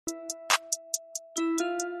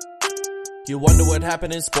you wonder what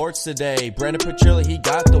happened in sports today, Brandon Petrilli, he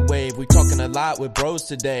got the wave. We talking a lot with bros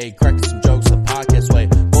today, cracking some jokes the podcast way.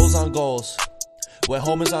 Goals on goals, with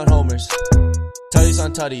homers on homers, tutties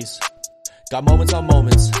on tutties, got moments on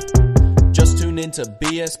moments. Just tune into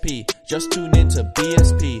BSP, just tune into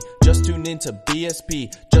BSP, just tune into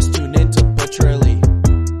BSP, just tune into Petrilli.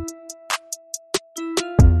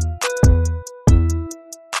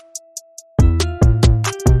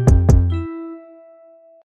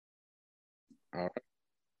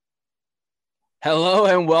 Hello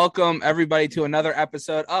and welcome everybody to another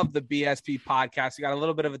episode of the BSP podcast. We got a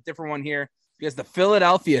little bit of a different one here because the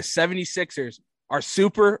Philadelphia 76ers are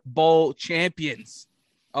Super Bowl champions.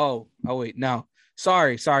 Oh wait, no.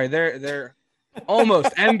 Sorry. They're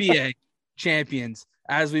almost NBA champions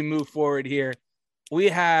as we move forward here. We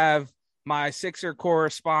have my Sixer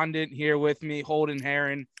correspondent here with me, Holden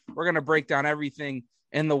Heron. We're going to break down everything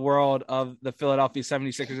in the world of the Philadelphia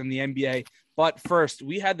 76ers and the NBA. But first,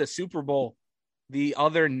 we had the Super Bowl the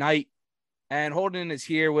other night, and Holden is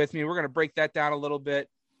here with me. We're going to break that down a little bit.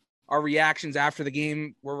 Our reactions after the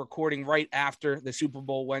game, we're recording right after the Super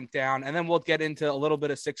Bowl went down, and then we'll get into a little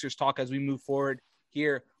bit of Sixers talk as we move forward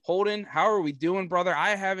here. Holden, how are we doing, brother?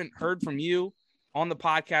 I haven't heard from you on the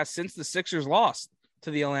podcast since the Sixers lost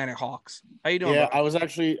to the Atlanta Hawks. How you doing? Yeah, brother?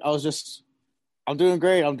 I'm doing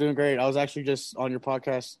great. I was actually just on your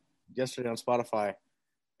podcast yesterday on Spotify,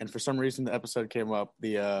 and for some reason the episode came up.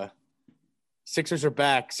 The Sixers are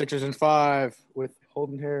back, 6-5 with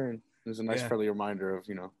Holden Heron. It was a nice friendly reminder of,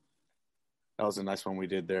 that was a nice one we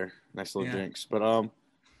did there. Nice little drinks. But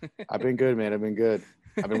I've been good, man. I've been good.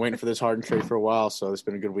 I've been waiting for this Harden trade for a while, so it's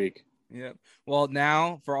been a good week. Yeah. Well,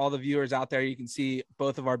 now for all the viewers out there, you can see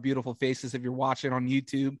both of our beautiful faces if you're watching on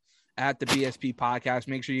YouTube at the BSP podcast.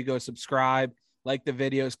 Make sure you go subscribe, like the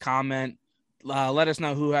videos, comment. Let us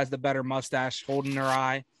know who has the better mustache, Holden or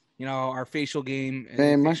I. Our facial game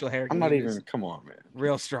and facial hair. I'm not even. Come on, man.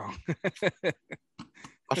 Real strong.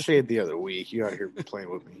 I shaved the other week. You out here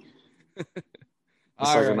playing with me. This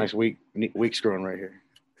is a nice week's growing right here.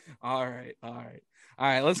 All right.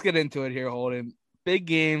 Let's get into it here, Holden. Big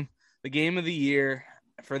game, the game of the year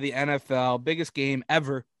for the NFL, biggest game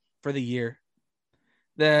ever for the year,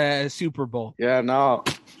 the Super Bowl. Yeah, no.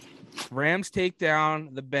 Rams take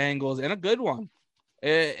down the Bengals in a good one.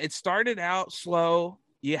 It started out slow.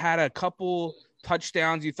 You had a couple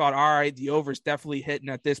touchdowns. You thought, all right, the over's definitely hitting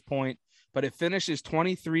at this point, but it finishes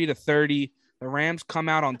 23-30. The Rams come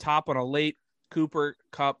out on top on a late Cooper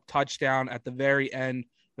Kupp touchdown at the very end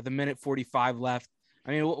with 1:45 left.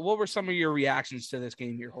 I mean, what were some of your reactions to this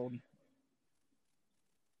game here, Holden?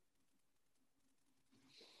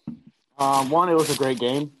 One, it was a great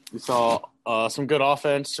game. We saw some good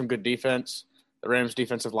offense, some good defense. The Rams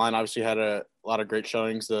defensive line obviously had a lot of great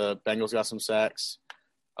showings. The Bengals got some sacks.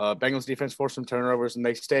 Bengals defense forced some turnovers, and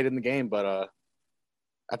they stayed in the game. But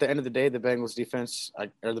at the end of the day, the Bengals offense, I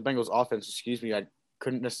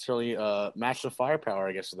couldn't necessarily match the firepower,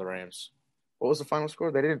 I guess, of the Rams. What was the final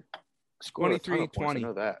score? They didn't score 23-20. I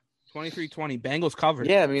know that. 23-20. Bengals covered.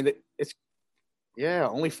 Yeah, I mean,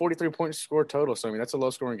 only 43 points scored total. So, I mean, that's a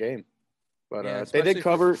low-scoring game. But they did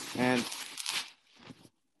cover. And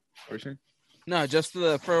no, just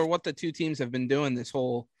for what the two teams have been doing this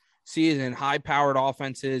whole season, high-powered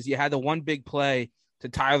offenses. You had the one big play to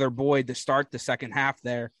Tyler Boyd to start the second half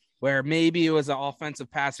there, where maybe it was an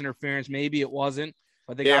offensive pass interference, maybe it wasn't.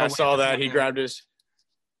 But I saw that. He grabbed his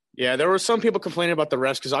 – yeah, there were some people complaining about the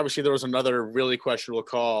refs because obviously there was another really questionable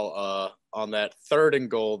call on that 3rd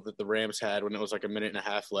and goal that the Rams had when it was like 1.5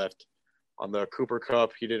 minutes left. On the Cooper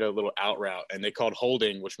Kupp, he did a little out route, and they called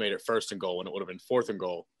holding, which made it 1st and goal when it would have been 4th and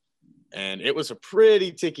goal. And it was a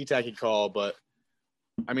pretty ticky-tacky call, but –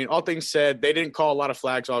 I mean, all things said, they didn't call a lot of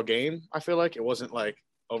flags all game. I feel like it wasn't like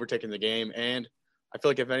overtaking the game. And I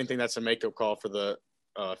feel like if anything, that's a makeup call for the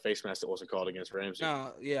face mask that wasn't called against Ramsey.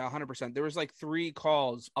 No, yeah, 100%. There was like 3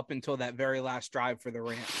 calls up until that very last drive for the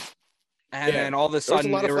Rams. And then all of a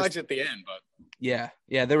sudden, there was a lot of flags at the end, but yeah,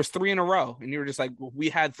 there was 3 in a row. And you were just like, well, we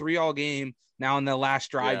had 3 all game. Now in the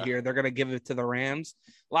last drive here, they're going to give it to the Rams.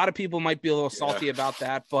 A lot of people might be a little salty about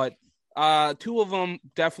that, but 2 of them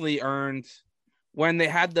definitely earned. When they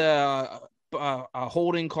had the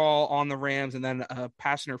holding call on the Rams and then a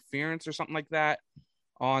pass interference or something like that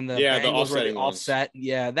on the Bengals the where they offset.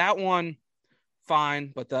 Yeah, that one,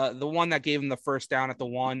 fine. But the one that gave them the first down at the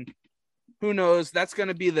 1, who knows? That's going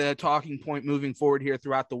to be the talking point moving forward here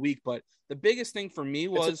throughout the week. But the biggest thing for me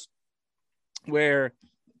was where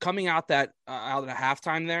coming out out at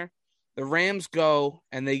halftime there, the Rams go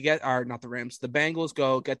and they get – or not the Rams, the Bengals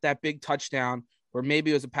go get that big touchdown where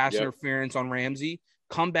maybe it was a pass interference on Ramsey,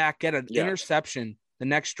 come back, get an interception the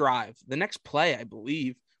next drive, the next play, I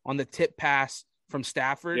believe, on the tip pass from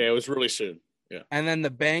Stafford. Yeah, it was really soon. Yeah. And then the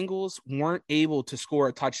Bengals weren't able to score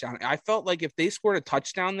a touchdown. I felt like if they scored a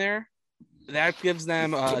touchdown there, that gives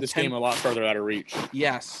them this game a lot further out of reach.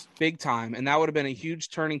 Yes, big time. And that would have been a huge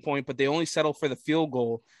turning point, but they only settled for the field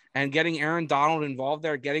goal. And getting Aaron Donald involved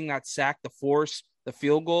there, getting that sack, the force, the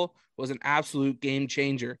field goal was an absolute game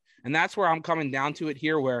changer. And that's where I'm coming down to it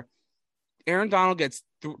here, where Aaron Donald gets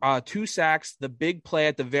 2 sacks, the big play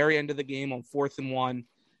at the very end of the game on 4th and 1.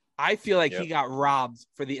 I feel like he got robbed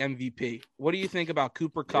for the MVP. What do you think about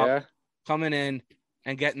Cooper Kupp coming in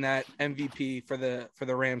and getting that MVP for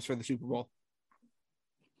the Rams for the Super Bowl?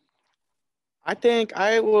 I think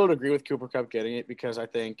I would agree with Cooper Kupp getting it because I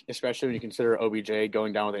think, especially when you consider OBJ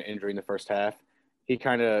going down with an injury in the first half, he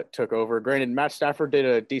kind of took over. Granted, Matt Stafford did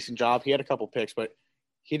a decent job. He had a couple picks, but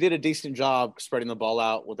he did a decent job spreading the ball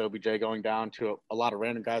out with OBJ going down to a lot of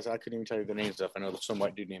random guys. I couldn't even tell you the names of. I know there's some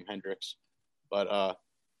white dude named Hendricks. But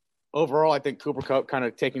overall, I think Cooper Kupp kind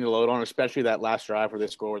of taking the load on, especially that last drive where they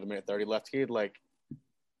scored with a minute 30 left. He had, like,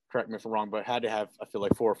 correct me if I'm wrong, but had to have, I feel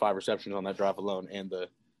like, 4 or 5 receptions on that drive alone and the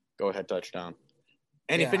go-ahead touchdown.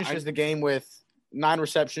 And he finishes the game with 9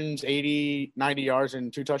 receptions, 90 yards,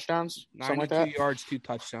 and 2 touchdowns, something like that. 92 yards, 2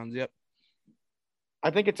 touchdowns, yep. I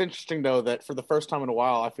think it's interesting, though, that for the first time in a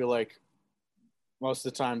while, I feel like most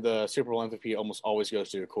of the time the Super Bowl MVP almost always goes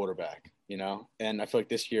to a quarterback, you know? And I feel like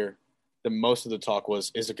this year, most of the talk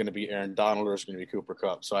was, is it going to be Aaron Donald or is it going to be Cooper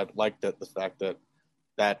Kupp? So I like the fact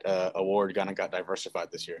that award kind of got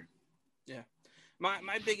diversified this year. Yeah.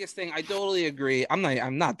 My biggest thing, I totally agree.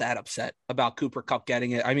 I'm not that upset about Cooper Kupp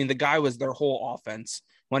getting it. I mean, the guy was their whole offense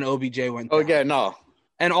when OBJ went down. Oh, yeah, no.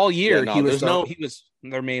 And all year he was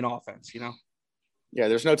their main offense, you know? Yeah,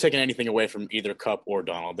 there's no taking anything away from either Kupp or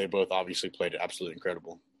Donald. They both obviously played absolutely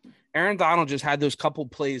incredible. Aaron Donald just had those couple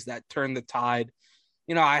plays that turned the tide.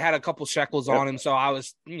 You know, I had a couple shekels on him, so I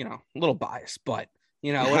was, you know, a little biased. But,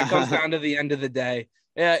 you know, when it comes down to the end of the day,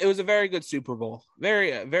 yeah, it was a very good Super Bowl.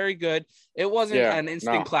 Very, very good. It wasn't an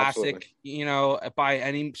instant classic, absolutely, you know, by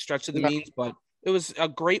any stretch of the means, but it was a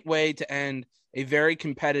great way to end a very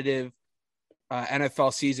competitive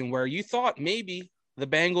NFL season where you thought maybe the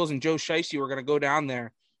Bengals and Joe Shiesty were going to go down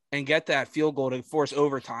there and get that field goal to force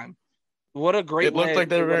overtime. What a great way. It looked like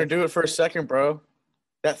they were going to do it for a second, bro.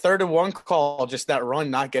 That 3rd and 1 call, just that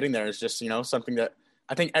run not getting there is just, you know, something that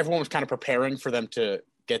I think everyone was kind of preparing for them to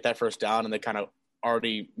get that first down, and they kind of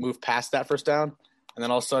already moved past that first down. And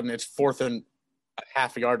then all of a sudden it's 4th and a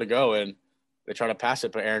half a yard to go, and they try to pass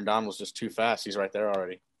it, but Aaron Donald was just too fast. He's right there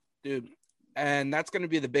already. Dude, and that's going to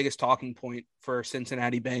be the biggest talking point for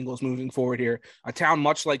Cincinnati Bengals moving forward here. A town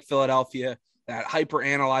much like Philadelphia that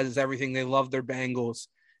hyper-analyzes everything. They love their Bengals,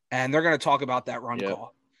 and they're going to talk about that run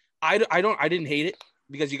call. I didn't hate it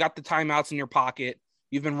because you got the timeouts in your pocket.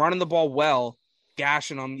 You've been running the ball well,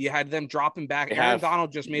 gashing them. You had them dropping back. Aaron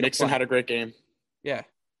Donald just made Mixon a play. Had a great game. Yeah.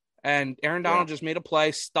 And Aaron Donald just made a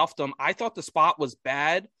play, stuffed them. I thought the spot was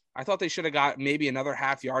bad. I thought they should have got maybe another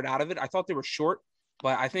half yard out of it. I thought they were short,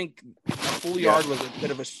 but I think a full yard was a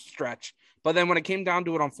bit of a stretch. But then when it came down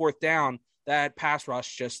to it on 4th down, that pass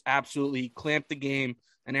rush just absolutely clamped the game,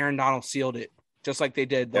 and Aaron Donald sealed it, just like they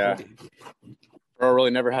did the whole game. Bro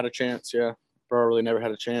really never had a chance,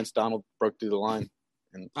 Donald broke through the line.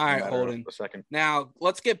 All right, Holden. A second. Now,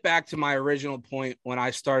 let's get back to my original point when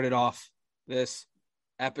I started off this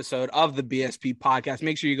episode of the BSP podcast.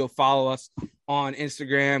 Make sure you go follow us on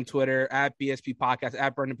Instagram, Twitter, at BSP podcast,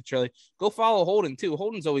 at Brendan Petrilli. Go follow Holden too.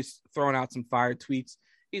 Holden's always throwing out some fire tweets.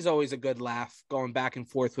 He's always a good laugh going back and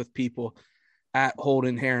forth with people at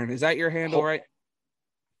Holden Heron. Is that your handle, right?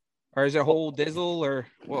 Or is it Hole Dizzle or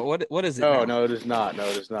what is it? No, it is not.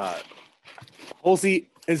 Halsey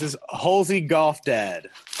is Halsey Golf Dad.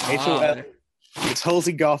 It's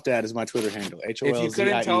Halsey Golf Dad is my Twitter handle. If you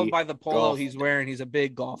couldn't tell by the polo he's wearing, he's a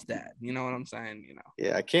big golf dad. You know what I'm saying? You know.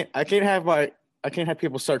 Yeah, I can't have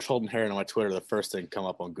people search Holden Heron on my Twitter. The first thing come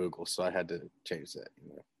up on Google, so I had to change that.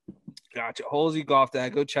 You know? Gotcha. Halsey Golf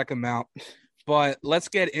Dad, go check him out. But let's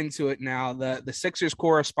get into it now. The Sixers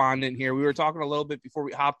correspondent here. We were talking a little bit before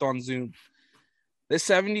we hopped on Zoom. The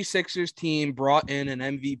 76ers team brought in an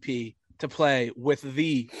MVP to play with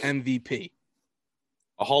the MVP.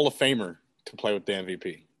 A Hall of Famer to play with the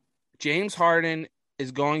MVP. James Harden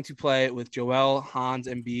is going to play with Joel, Hans,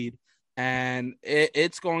 Embiid, and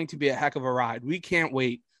it's going to be a heck of a ride. We can't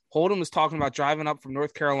wait. Holden was talking about driving up from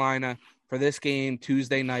North Carolina for this game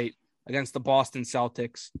Tuesday night against the Boston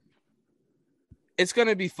Celtics. It's going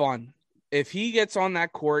to be fun. If he gets on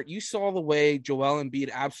that court, you saw the way Joel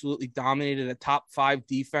Embiid absolutely dominated a top five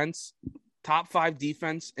defense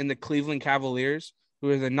in the Cleveland Cavaliers. who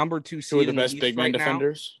is the number 2 Two of seed the in the best East big man right now,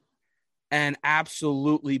 defenders. and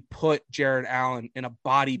absolutely put Jared Allen in a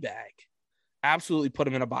body bag. Absolutely put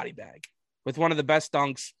him in a body bag with one of the best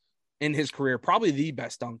dunks in his career, probably the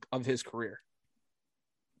best dunk of his career.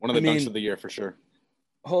 One of the dunks of the year for sure.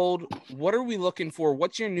 Hold, what are we looking for?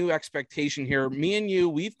 What's your new expectation here? Me and you,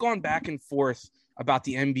 we've gone back and forth about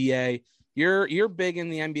the NBA. You're big in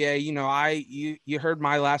the NBA. You know, you heard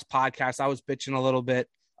my last podcast. I was bitching a little bit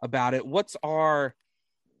about it. What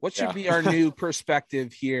should be our new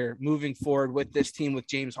perspective here moving forward with this team with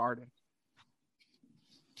James Harden?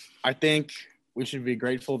 I think we should be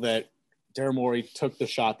grateful that Daryl Morey took the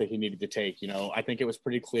shot that he needed to take. You know, I think it was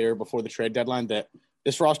pretty clear before the trade deadline that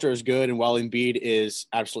this roster is good, and while Embiid is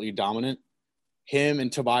absolutely dominant, him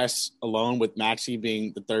and Tobias alone, with Maxey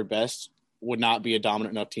being the third best, would not be a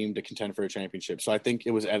dominant enough team to contend for a championship. So I think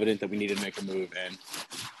it was evident that we needed to make a move, and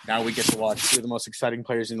now we get to watch two of the most exciting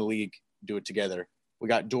players in the league do it together. We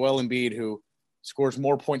got Joel Embiid, who scores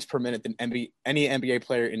more points per minute than any NBA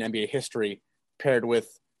player in NBA history, paired with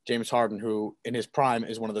James Harden, who in his prime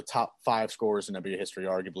is one of the top 5 scorers in NBA history,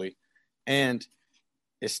 arguably, and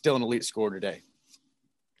is still an elite scorer today.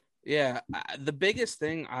 Yeah, the biggest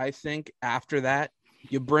thing I think after that,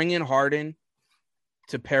 you bring in Harden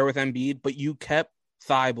to pair with Embiid, but you kept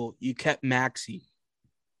Thibault, you kept Maxey.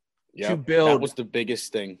 Yeah, to build, that was the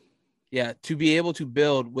biggest thing. Yeah, to be able to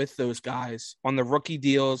build with those guys on the rookie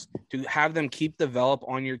deals, to have them keep develop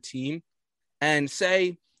on your team, and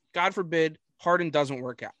say, God forbid, Harden doesn't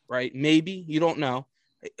work out, right? Maybe, you don't know.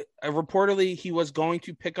 Reportedly, he was going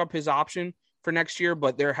to pick up his option for next year,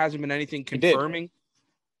 but there hasn't been anything confirming.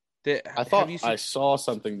 I thought I saw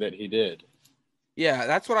something that he did. Yeah,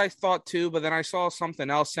 that's what I thought too, but then I saw something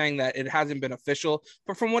else saying that it hasn't been official.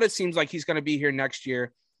 But from what it seems like, he's going to be here next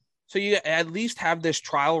year. So you at least have this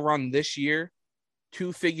trial run this year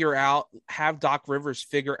to figure out, have Doc Rivers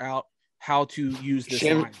figure out how to use this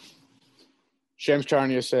line. Shams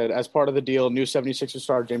Charania said, as part of the deal, new 76ers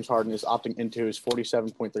star James Harden is opting into his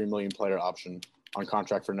 $47.3 million player option on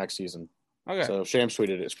contract for next season. Okay. So Shams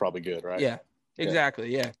tweeted it's probably good, right? Yeah,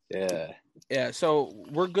 exactly. Yeah. So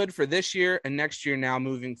we're good for this year and next year now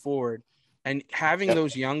moving forward. And having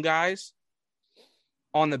those young guys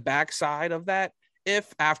on the backside of that,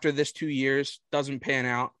 if after this 2 years doesn't pan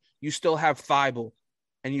out, you still have Thibault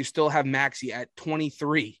and you still have Maxey at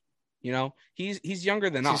 23. You know, he's younger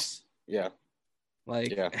than us. Yeah.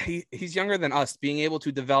 He's younger than us, being able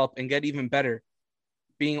to develop and get even better,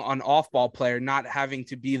 being an off-ball player, not having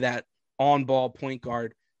to be that on-ball point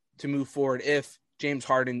guard to move forward if James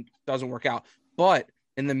Harden doesn't work out. But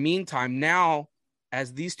in the meantime, now,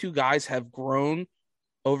 as these two guys have grown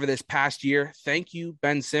over this past year, thank you,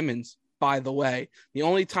 Ben Simmons, by the way. The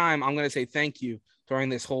only time I'm going to say thank you during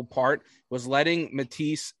this whole part was letting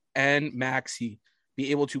Matisse and Maxey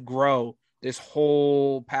be able to grow this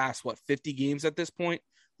whole past, 50 games at this point,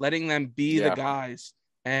 letting them be the guys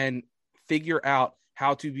and figure out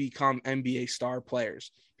how to become NBA star players,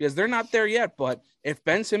 because they're not there yet. But if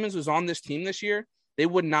Ben Simmons was on this team this year, they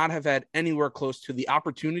would not have had anywhere close to the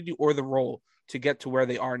opportunity or the role to get to where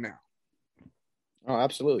they are now. Oh,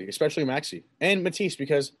 absolutely. Especially Maxey and Matisse,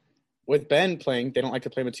 because with Ben playing, they don't like to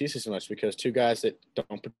play Matisse as much because two guys that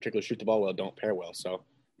don't particularly shoot the ball well don't pair well. So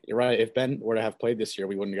you're right. If Ben were to have played this year,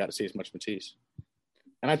 we wouldn't have got to see as much Matisse.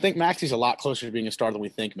 And I think Maxey's a lot closer to being a star than we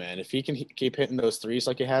think, man. If he can keep hitting those threes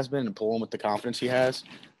like he has been and pull them with the confidence he has,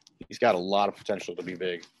 he's got a lot of potential to be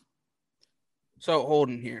big. So,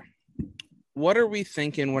 Holden here. What are we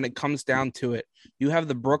thinking when it comes down to it? You have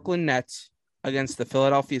the Brooklyn Nets against the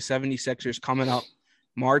Philadelphia 76ers coming up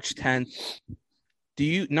March 10th.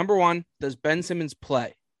 Number one, does Ben Simmons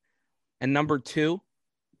play? And number two,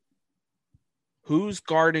 who's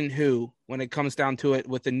guarding who when it comes down to it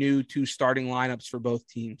with the new 2 starting lineups for both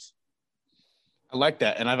teams? I like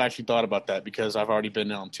that, and I've actually thought about that because I've already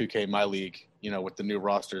been on 2K my league, with the new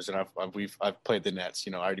rosters, and I've played the Nets.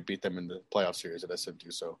 I already beat them in the playoff series at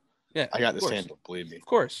SM2, so yeah, I got this handled, believe me. Of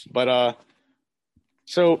course. But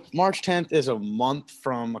so March 10th is a month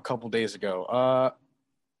from a couple days ago.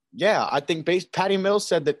 Yeah, I think Patty Mills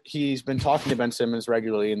said that he's been talking to Ben Simmons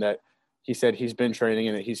regularly, and that he said he's been training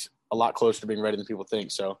and that he's a lot closer to being ready than people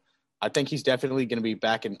think. So I think he's definitely going to be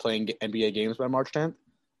back and playing NBA games by March 10th.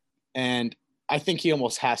 And I think he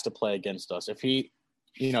almost has to play against us. If he,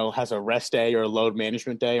 has a rest day or a load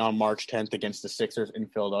management day on March 10th against the Sixers in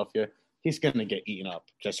Philadelphia, he's going to get eaten up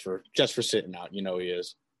just for sitting out. He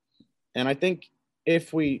is. And I think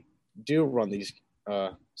if we do run these,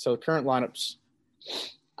 so the current lineups,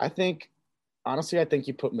 I think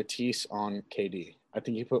you put Matisse on KD. I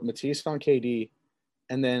think you put Matisse on KD,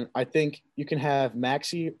 and then I think you can have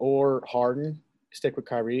Maxey or Harden stick with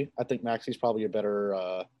Kyrie. I think Maxi's probably a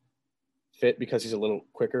better fit because he's a little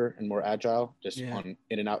quicker and more agile, just on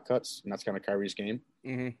in and out cuts, and that's kind of Kyrie's game.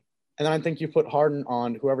 Mm-hmm. And then I think you put Harden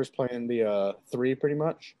on whoever's playing the 3 pretty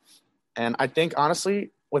much. And I think,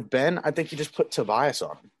 honestly, with Ben, I think you just put Tobias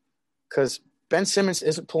on because Ben Simmons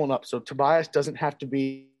isn't pulling up. So Tobias doesn't have to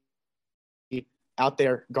be out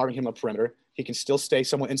there guarding him up perimeter. He can still stay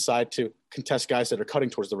somewhat inside to contest guys that are cutting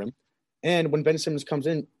towards the rim. And when Ben Simmons comes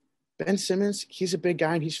in, Ben Simmons, he's a big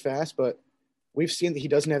guy and he's fast, but we've seen that he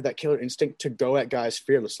doesn't have that killer instinct to go at guys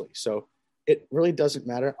fearlessly. So it really doesn't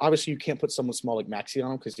matter. Obviously, you can't put someone small like Maxey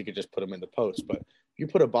on him because you could just put him in the post. But if you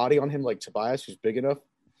put a body on him like Tobias, who's big enough,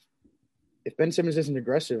 if Ben Simmons isn't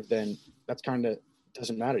aggressive, then that's kind of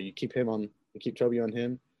doesn't matter. You keep Toby on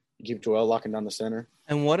him. You keep Joel locking down the center.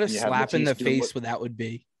 And what a slap in the face that would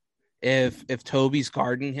be if Toby's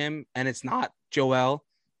guarding him and it's not Joel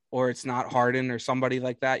or it's not Harden or somebody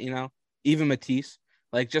like that, even Matisse.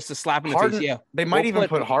 Like just a slap in the face. Yeah. They might even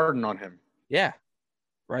put Harden on him. Yeah.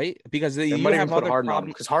 Right? Because they might even put Harden on him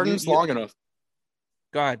because Harden's long enough.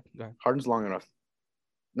 Go ahead. Harden's long enough.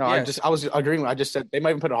 No, yes. I was agreeing. I just said they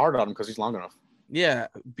might even put a Harden on him because he's long enough. Yeah,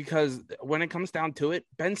 because when it comes down to it,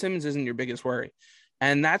 Ben Simmons isn't your biggest worry.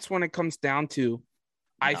 And that's when it comes down to,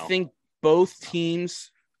 I think both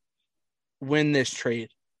teams win this trade.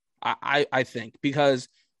 I think because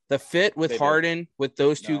the fit with Harden, with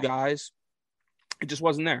those two guys, it just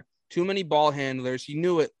wasn't there. Too many ball handlers. You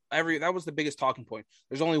knew it. That was the biggest talking point.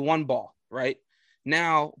 There's only one ball, right?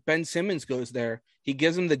 Now Ben Simmons goes there. He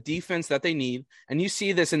gives them the defense that they need. And you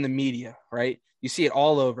see this in the media, right? You see it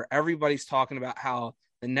all over. Everybody's talking about how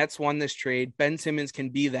the Nets won this trade. Ben Simmons can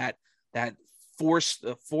be that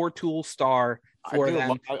four-tool star for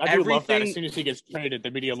them. I do love that. As soon as he gets traded,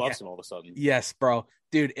 the media loves him all of a sudden. Yes, bro.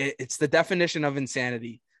 Dude, it's the definition of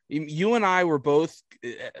insanity. You and I were both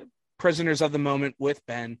prisoners of the moment with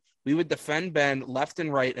Ben. We would defend Ben left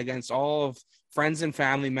and right against all of friends and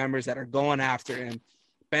family members that are going after him.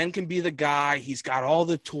 Ben can be the guy. He's got all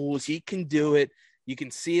the tools. He can do it. You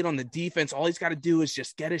can see it on the defense. All he's got to do is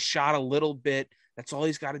just get his shot a little bit. That's all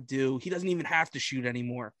he's got to do. He doesn't even have to shoot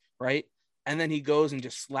anymore, right? And then he goes and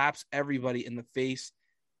just slaps everybody in the face.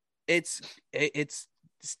 It's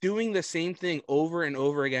doing the same thing over and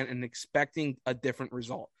over again and expecting a different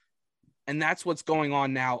result. And that's what's going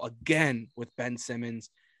on now again with Ben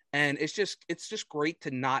Simmons. And it's just great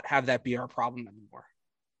to not have that be our problem anymore.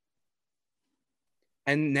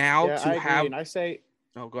 And now I say,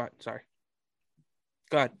 oh, go ahead. Sorry.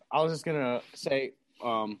 Go ahead. I was just going to say,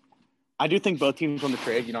 I do think both teams won the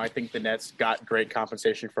trade. I think the Nets got great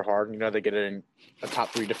compensation for Harden. They get in a top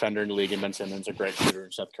 3 defender in the league in Ben Simmons, a great shooter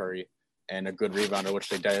in Seth Curry, and a good rebounder, which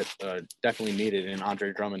they definitely needed in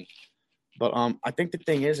Andre Drummond. But I think the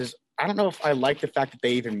thing is I don't know if I like the fact that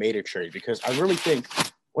they even made a trade because I really think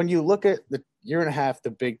when you look at the year and a half the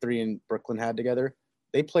Big Three in Brooklyn had together,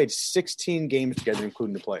 they played 16 games together,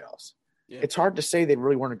 including the playoffs. Yeah. It's hard to say they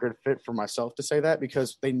really weren't a good fit for myself to say that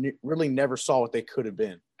because they really never saw what they could have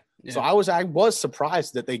been. Yeah. So I was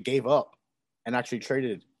surprised that they gave up and actually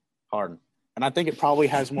traded Harden. And I think it probably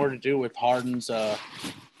has more to do with Harden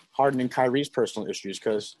and Kyrie's personal issues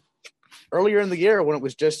because earlier in the year when it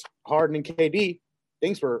was just Harden and KD,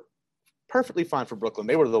 things were perfectly fine for Brooklyn.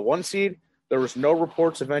 They were the 1 seed. There was no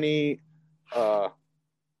reports of any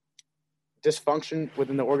dysfunction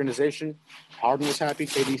within the organization. Harden was happy.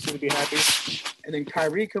 KD seemed to be happy. And then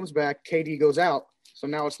Kyrie comes back. KD goes out. So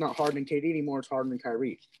now it's not Harden and KD anymore. It's Harden and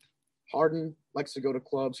Kyrie. Harden likes to go to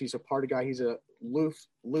clubs. He's a party guy. He's a loose.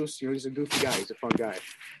 He's a goofy guy. He's a fun guy.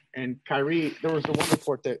 And Kyrie, there was the one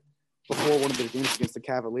report that before one of the games against the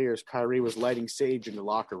Cavaliers, Kyrie was lighting sage in the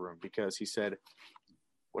locker room because he said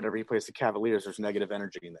whenever he plays the Cavaliers, there's negative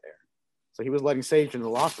energy in the air. So he was lighting sage in the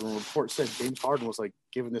locker room. Report said James Harden was like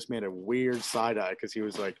giving this man a weird side eye because he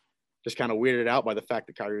was like just kind of weirded out by the fact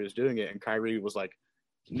that Kyrie was doing it. And Kyrie was like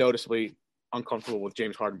noticeably uncomfortable with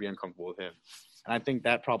James Harden being uncomfortable with him. And I think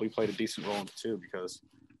that probably played a decent role in it too because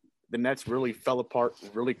the Nets really fell apart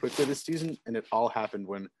really quickly this season. And it all happened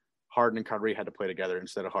when Harden and Kyrie had to play together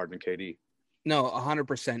instead of Harden and KD. No,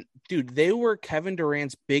 100%. Dude, they were Kevin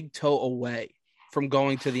Durant's big toe away from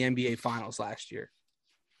going to the NBA Finals last year.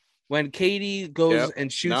 When KD goes and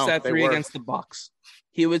shoots that 3 against the Bucks,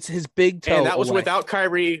 he was his big toe. And that was away. without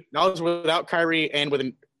Kyrie. That was without Kyrie and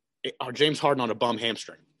with James Harden on a bum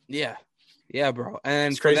hamstring. Yeah, bro.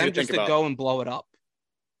 And for them just to go and blow it up,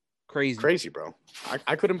 crazy, bro.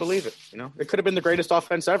 I couldn't believe it. It could have been the greatest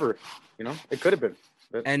offense ever. It could have been.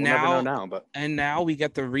 But and we'll now, never know now, and now we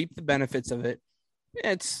get to reap the benefits of it.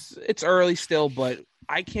 It's early still, but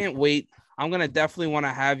I can't wait. I'm gonna definitely want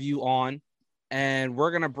to have you on And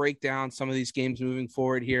we're going to break down some of these games moving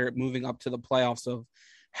forward here, moving up to the playoffs, of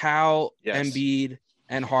how Embiid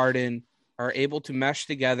and Harden are able to mesh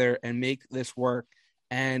together and make this work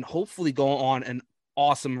and hopefully go on an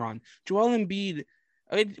awesome run. Joel Embiid,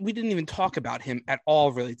 we didn't even talk about him at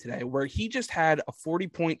all really today, where he just had a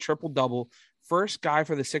 40-point triple-double, first guy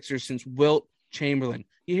for the Sixers since Wilt Chamberlain.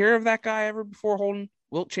 You hear of that guy ever before, Holden?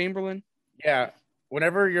 Wilt Chamberlain? Yeah.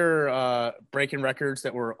 Whenever you're breaking records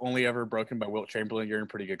that were only ever broken by Wilt Chamberlain, you're in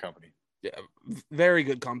pretty good company. Yeah, very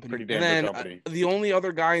good company. Pretty damn good company. The only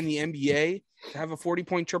other guy in the NBA to have a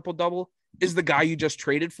 40-point triple-double is the guy you just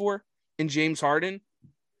traded for in James Harden.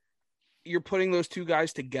 You're putting those two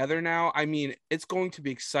guys together now. I mean, it's going to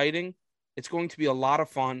be exciting. It's going to be a lot of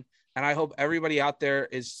fun. And I hope everybody out there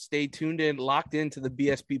is stay tuned in, locked into the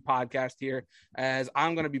BSP podcast here, as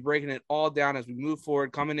I'm going to be breaking it all down as we move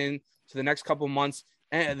forward, coming in to the next couple months.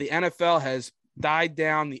 And the NFL has died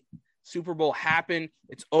down. The Super Bowl happened.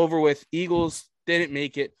 It's over with. Eagles didn't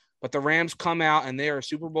make it, but the Rams come out and they are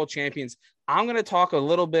Super Bowl champions. I'm going to talk a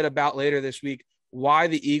little bit about later this week why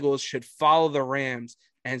the Eagles should follow the Rams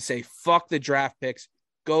and say, fuck the draft picks,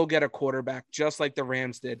 go get a quarterback, just like the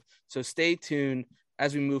Rams did. So stay tuned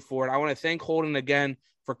as we move forward. I want to thank Holden again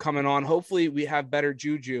for coming on. Hopefully we have better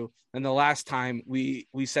juju than the last time we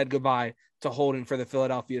said goodbye to Holden for the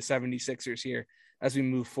Philadelphia 76ers here as we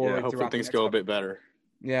move forward. Yeah, hopefully things go a bit better.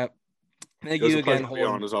 Yeah. Thank you again, Holden.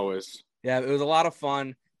 On, as always. Yeah, it was a lot of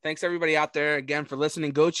fun. Thanks everybody out there again for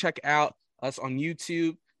listening. Go check out us on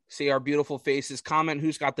YouTube, see our beautiful faces, comment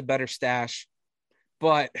who's got the better stash.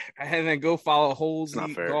 And then go follow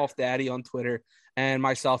Holsey Golf Daddy on Twitter and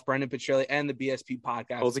myself, Brendan Petrilli, and the BSP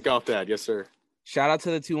podcast. Holsey Golf Dad, yes, sir. Shout out to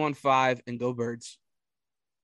the 215 and go Birds.